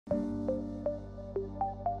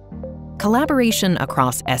Collaboration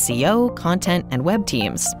across SEO, content, and web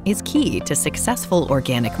teams is key to successful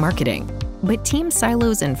organic marketing. But team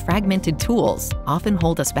silos and fragmented tools often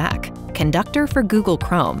hold us back. Conductor for Google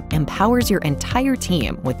Chrome empowers your entire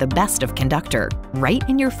team with the best of Conductor right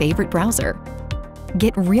in your favorite browser.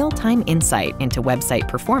 Get real-time insight into website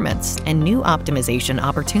performance and new optimization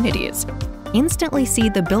opportunities. Instantly see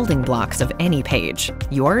the building blocks of any page,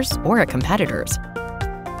 yours or a competitor's,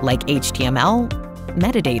 like HTML,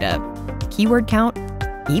 metadata, keyword count,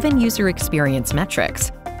 even user experience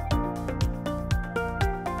metrics.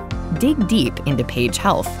 Dig deep into page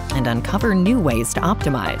health and uncover new ways to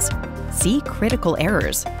optimize. See critical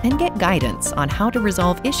errors and get guidance on how to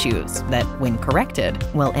resolve issues that, when corrected,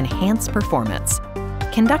 will enhance performance.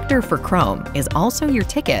 Conductor for Chrome is also your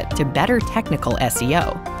ticket to better technical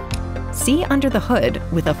SEO. See under the hood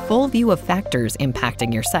with a full view of factors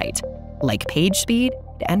impacting your site, like page speed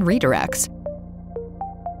and redirects.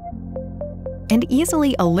 And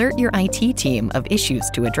easily alert your IT team of issues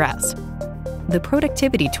to address. The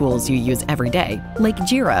productivity tools you use every day, like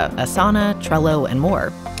Jira, Asana, Trello, and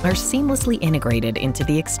more, are seamlessly integrated into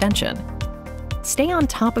the extension. Stay on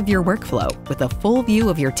top of your workflow with a full view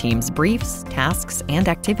of your team's briefs, tasks, and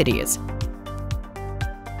activities.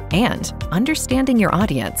 And understanding your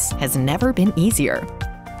audience has never been easier.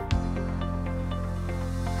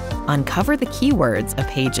 Uncover the keywords a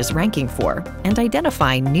page is ranking for and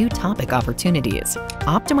identify new topic opportunities.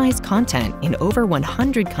 Optimize content in over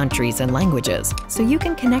 100 countries and languages so you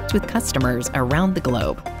can connect with customers around the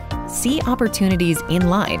globe. See opportunities in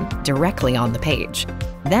line directly on the page.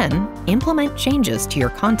 Then, implement changes to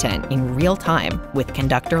your content in real time with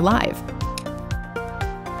Conductor Live.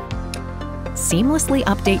 Seamlessly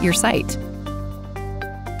update your site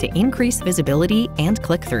to increase visibility and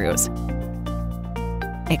click-throughs.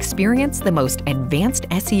 Experience the most advanced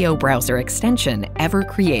SEO browser extension ever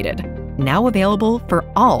created, now available for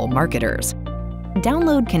all marketers.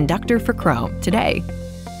 Download Conductor for Chrome today.